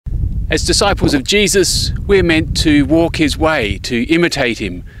As disciples of Jesus, we're meant to walk his way, to imitate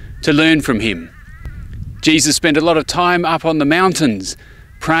him, to learn from him. Jesus spent a lot of time up on the mountains,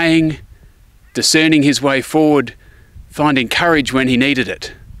 praying, discerning his way forward, finding courage when he needed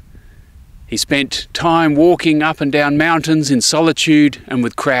it. He spent time walking up and down mountains in solitude and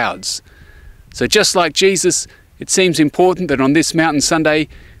with crowds. So just like Jesus, it seems important that on this Mountain Sunday,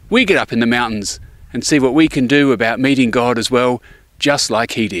 we get up in the mountains and see what we can do about meeting God as well, just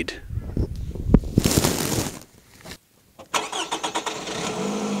like he did.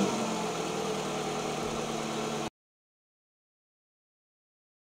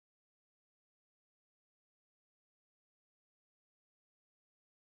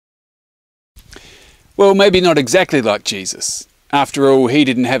 Well, maybe not exactly like Jesus. After all, he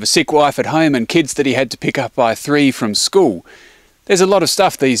didn't have a sick wife at home and kids that he had to pick up by 3 from school. There's a lot of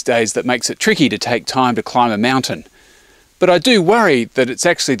stuff these days that makes it tricky to take time to climb a mountain. But I do worry that it's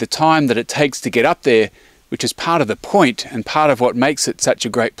actually the time that it takes to get up there, which is part of the point and part of what makes it such a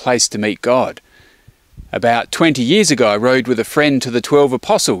great place to meet God. About 20 years ago, I rode with a friend to the 12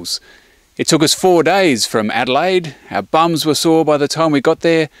 Apostles. It took us 4 days from Adelaide. Our bums were sore by the time we got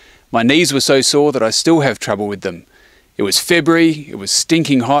there. My knees were so sore that I still have trouble with them. It was February, it was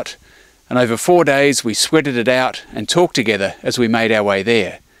stinking hot, and over 4 days we sweated it out and talked together as we made our way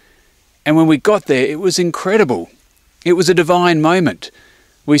there. And when we got there, it was incredible. It was a divine moment.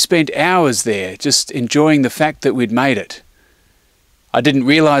 We spent hours there just enjoying the fact that we'd made it. I didn't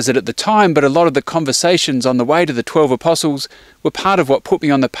realise it at the time, but a lot of the conversations on the way to the 12 Apostles were part of what put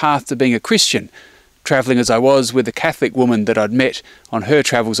me on the path to being a Christian, travelling as I was with a Catholic woman that I'd met on her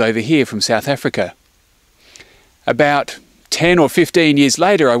travels over here from South Africa. About 10 or 15 years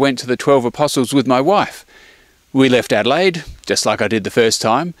later, I went to the 12 Apostles with my wife. We left Adelaide, just like I did the first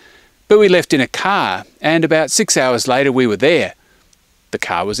time, but we left in a car, and about 6 hours later we were there. The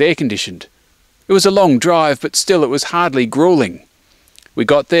car was air-conditioned. It was a long drive, but still it was hardly gruelling. We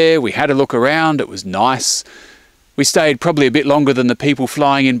got there, we had a look around, it was nice. We stayed probably a bit longer than the people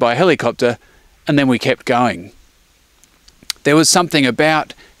flying in by helicopter, and then we kept going. There was something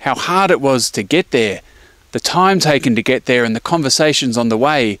about how hard it was to get there, the time taken to get there and the conversations on the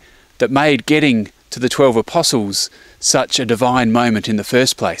way that made getting to the 12 Apostles such a divine moment in the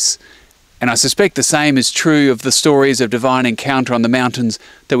first place. And I suspect the same is true of the stories of divine encounter on the mountains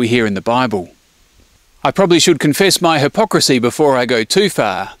that we hear in the Bible. I probably should confess my hypocrisy before I go too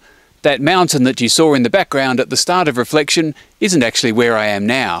far. That mountain that you saw in the background at the start of Reflection isn't actually where I am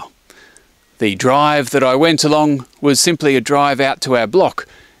now. The drive that I went along was simply a drive out to our block,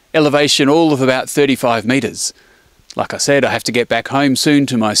 elevation all of about 35 metres. Like I said, I have to get back home soon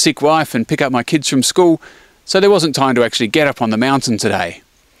to my sick wife and pick up my kids from school, so there wasn't time to actually get up on the mountain today.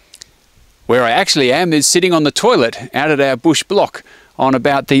 Where I actually am is sitting on the toilet out at our bush block on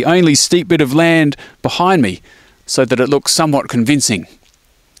about the only steep bit of land behind me, so that it looks somewhat convincing.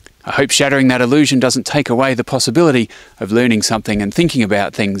 I hope shattering that illusion doesn't take away the possibility of learning something and thinking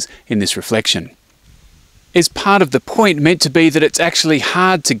about things in this reflection. Is part of the point meant to be that it's actually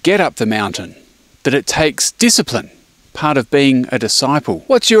hard to get up the mountain, that it takes discipline, part of being a disciple?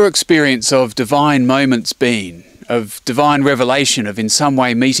 What's your experience of divine moments been, of divine revelation, of in some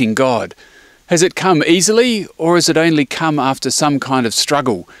way meeting God? Has it come easily, or has it only come after some kind of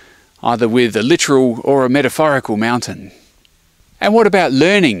struggle, either with a literal or a metaphorical mountain? And what about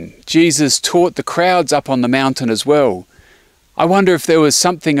learning? Jesus taught the crowds up on the mountain as well. I wonder if there was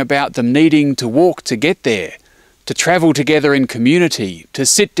something about them needing to walk to get there, to travel together in community, to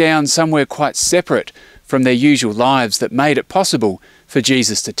sit down somewhere quite separate from their usual lives that made it possible for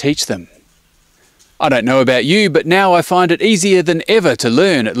Jesus to teach them. I don't know about you, but now I find it easier than ever to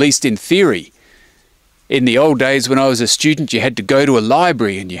learn, at least in theory. In the old days when I was a student, you had to go to a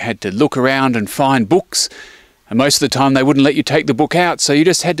library and you had to look around and find books, and most of the time they wouldn't let you take the book out, so you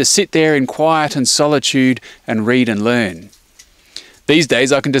just had to sit there in quiet and solitude and read and learn. These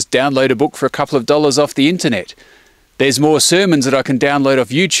days I can just download a book for a couple of dollars off the internet. There's more sermons that I can download off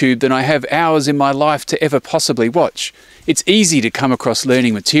YouTube than I have hours in my life to ever possibly watch. It's easy to come across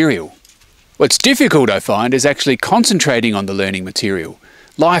learning material. What's difficult, I find, is actually concentrating on the learning material.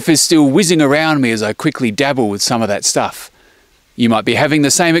 Life is still whizzing around me as I quickly dabble with some of that stuff. You might be having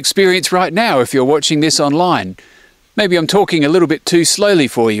the same experience right now if you're watching this online. Maybe I'm talking a little bit too slowly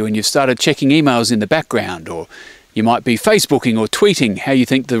for you and you've started checking emails in the background, or you might be Facebooking or tweeting how you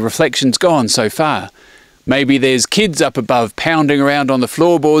think the reflection's gone so far. Maybe there's kids up above pounding around on the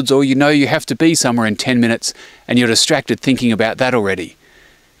floorboards, or you know you have to be somewhere in 10 minutes and you're distracted thinking about that already.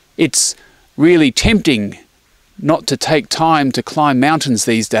 It's really tempting not to take time to climb mountains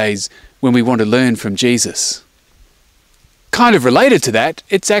these days when we want to learn from Jesus. Kind of related to that,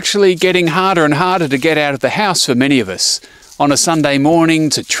 it's actually getting harder and harder to get out of the house for many of us. On a Sunday morning,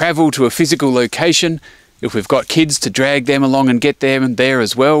 to travel to a physical location, if we've got kids, to drag them along and get them and there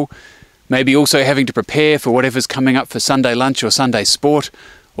as well. Maybe also having to prepare for whatever's coming up for Sunday lunch or Sunday sport,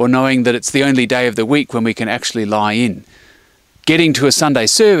 or knowing that it's the only day of the week when we can actually lie in. Getting to a Sunday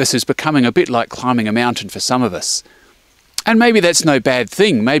service is becoming a bit like climbing a mountain for some of us. And maybe that's no bad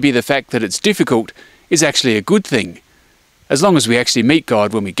thing. Maybe the fact that it's difficult is actually a good thing, as long as we actually meet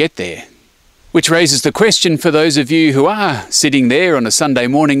God when we get there. Which raises the question for those of you who are sitting there on a Sunday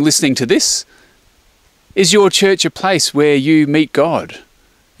morning listening to this. Is your church a place where you meet God?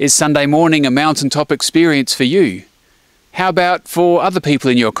 Is Sunday morning a mountaintop experience for you? How about for other people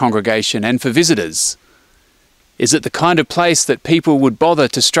in your congregation and for visitors? Is it the kind of place that people would bother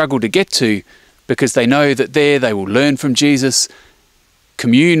to struggle to get to because they know that there they will learn from Jesus,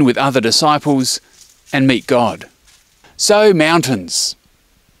 commune with other disciples, and meet God? So, mountains.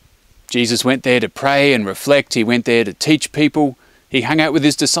 Jesus went there to pray and reflect. He went there to teach people. He hung out with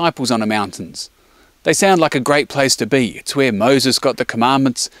his disciples on the mountains. They sound like a great place to be. It's where Moses got the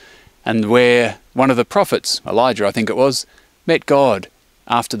commandments and where one of the prophets, Elijah I think it was, met God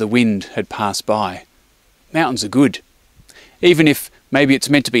after the wind had passed by. Mountains are good, even if maybe it's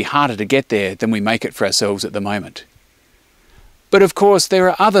meant to be harder to get there than we make it for ourselves at the moment. But of course there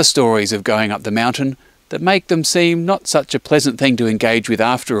are other stories of going up the mountain that make them seem not such a pleasant thing to engage with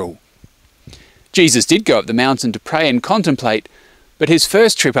after all. Jesus did go up the mountain to pray and contemplate, but his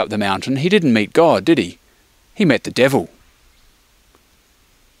first trip up the mountain he didn't meet God, did he? He met the devil.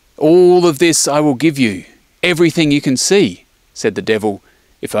 "All of this I will give you, everything you can see," said the devil,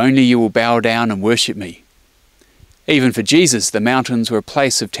 "if only you will bow down and worship me." Even for Jesus, the mountains were a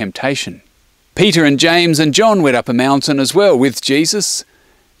place of temptation. Peter and James and John went up a mountain as well with Jesus,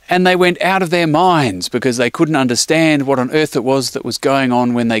 and they went out of their minds because they couldn't understand what on earth it was that was going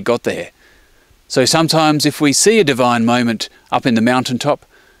on when they got there. So sometimes if we see a divine moment up in the mountaintop,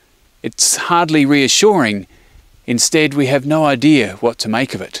 it's hardly reassuring. Instead, we have no idea what to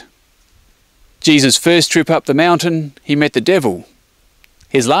make of it. Jesus' first trip up the mountain, he met the devil.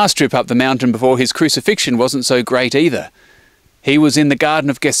 His last trip up the mountain before his crucifixion wasn't so great either. He was in the Garden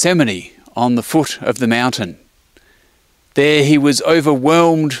of Gethsemane, on the foot of the mountain. There he was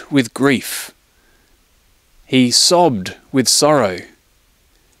overwhelmed with grief. He sobbed with sorrow.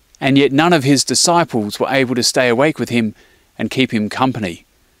 And yet none of his disciples were able to stay awake with him and keep him company.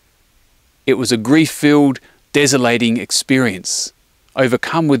 It was a grief-filled, desolating experience,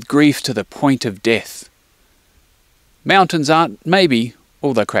 overcome with grief to the point of death. Mountains aren't, maybe,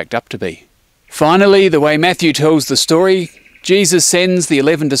 all they're cracked up to be. Finally, the way Matthew tells the story, Jesus sends the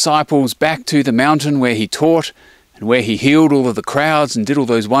 11 disciples back to the mountain where he taught and where he healed all of the crowds and did all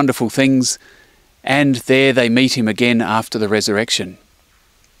those wonderful things, and there they meet him again after the resurrection.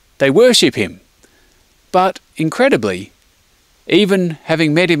 They worship him, but incredibly, even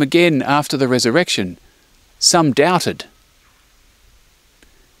having met him again after the resurrection, some doubted.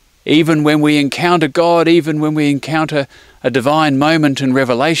 Even when we encounter God, even when we encounter a divine moment and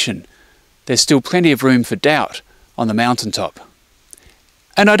revelation, there's still plenty of room for doubt on the mountaintop.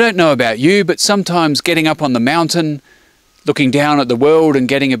 And I don't know about you, but sometimes getting up on the mountain, looking down at the world and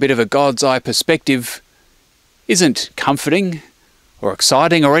getting a bit of a God's eye perspective isn't comforting or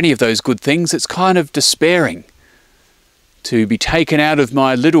exciting or any of those good things. It's kind of despairing to be taken out of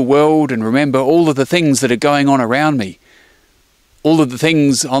my little world and remember all of the things that are going on around me, all of the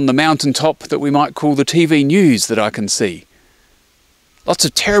things on the mountaintop that we might call the TV news that I can see. Lots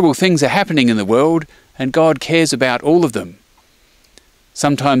of terrible things are happening in the world, and God cares about all of them.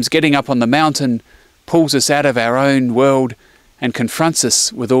 Sometimes getting up on the mountain pulls us out of our own world and confronts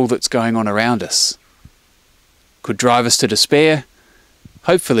us with all that's going on around us. Could drive us to despair.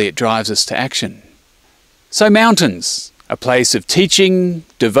 Hopefully it drives us to action. So mountains, a place of teaching,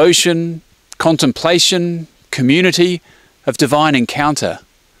 devotion, contemplation, community, of divine encounter,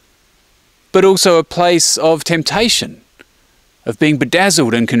 but also a place of temptation, of being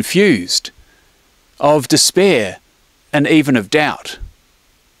bedazzled and confused, of despair and even of doubt.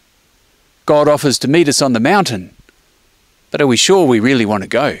 God offers to meet us on the mountain, but are we sure we really want to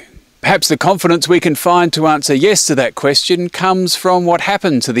go? Perhaps the confidence we can find to answer yes to that question comes from what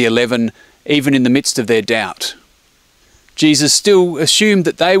happened to the 11 even in the midst of their doubt. Jesus still assumed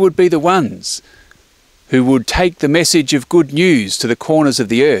that they would be the ones who would take the message of good news to the corners of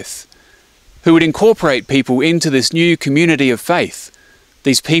the earth, who would incorporate people into this new community of faith,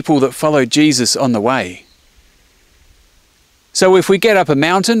 these people that follow Jesus on the way. So if we get up a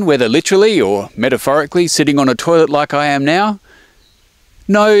mountain, whether literally or metaphorically, sitting on a toilet like I am now,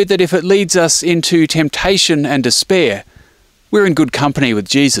 know that if it leads us into temptation and despair, we're in good company with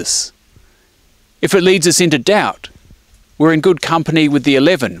Jesus. If it leads us into doubt, we're in good company with the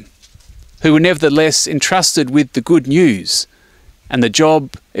 11, who were nevertheless entrusted with the good news and the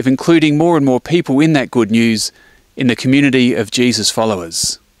job of including more and more people in that good news in the community of Jesus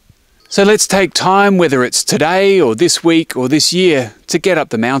followers. So let's take time, whether it's today or this week or this year, to get up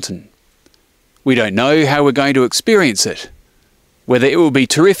the mountain. We don't know how we're going to experience it, whether it will be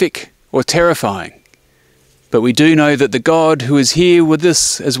terrific or terrifying. But we do know that the God who is here with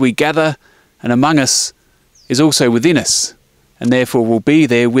us as we gather and among us is also within us, and therefore will be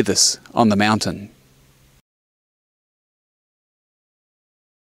there with us on the mountain.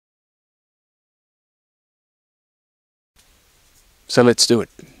 So let's do it.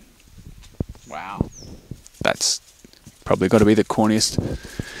 Wow. That's probably got to be the corniest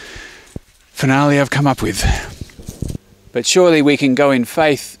finale I've come up with. But surely we can go in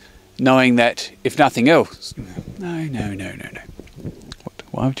faith knowing that if nothing else... No. What?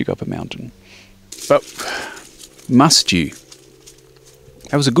 Why would you go up a mountain? But must you?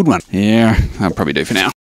 That was a good one. Yeah, I'll probably do for now.